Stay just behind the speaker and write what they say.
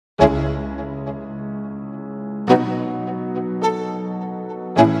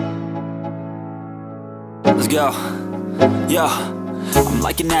Let's go. Yo, I'm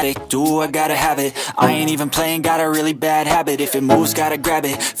like an addict, do I gotta have it. I ain't even playing, got a really bad habit. If it moves, gotta grab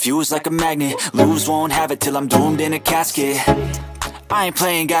it, fuse like a magnet. Lose, won't have it till I'm doomed in a casket. I ain't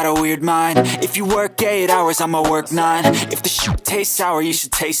playing, got a weird mind. If you work 8 hours, I'ma work 9. If the shit tastes sour, you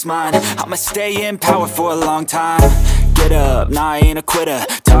should taste mine. I'ma stay in power for a long time. Get up, nah, I ain't a quitter.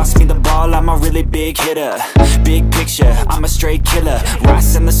 Toss me the ball, I'm a really big hitter. Big picture, I'm a straight killer.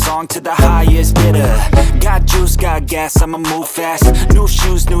 Rising the song to the highest bidder. Got juice, got gas, I'ma move fast. New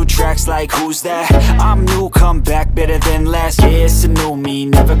shoes, new tracks, like who's that? I'm new, come back, better than last. Yeah, it's a new me,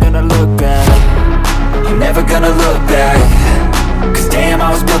 never gonna look back. I'm never gonna look back. Cause damn,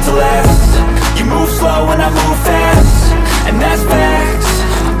 I was built to last. You move slow and I move fast, and that's facts.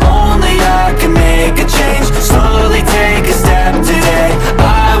 Only I can make a change. Slowly take a step today.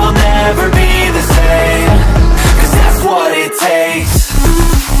 I will never be the same. Cause that's what it takes.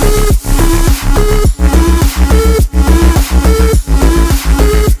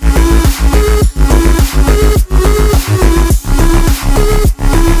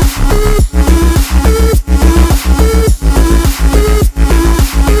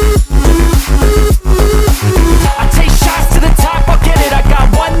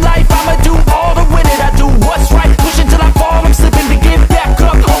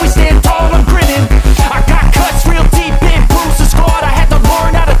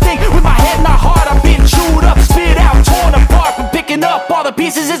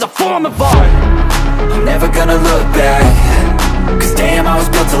 I'm never gonna look back. Cause damn, I was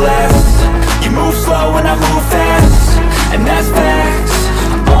built to last. You move slow and I move fast, and that's facts.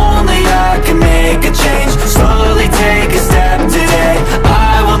 Only I can make a change. Slowly take a step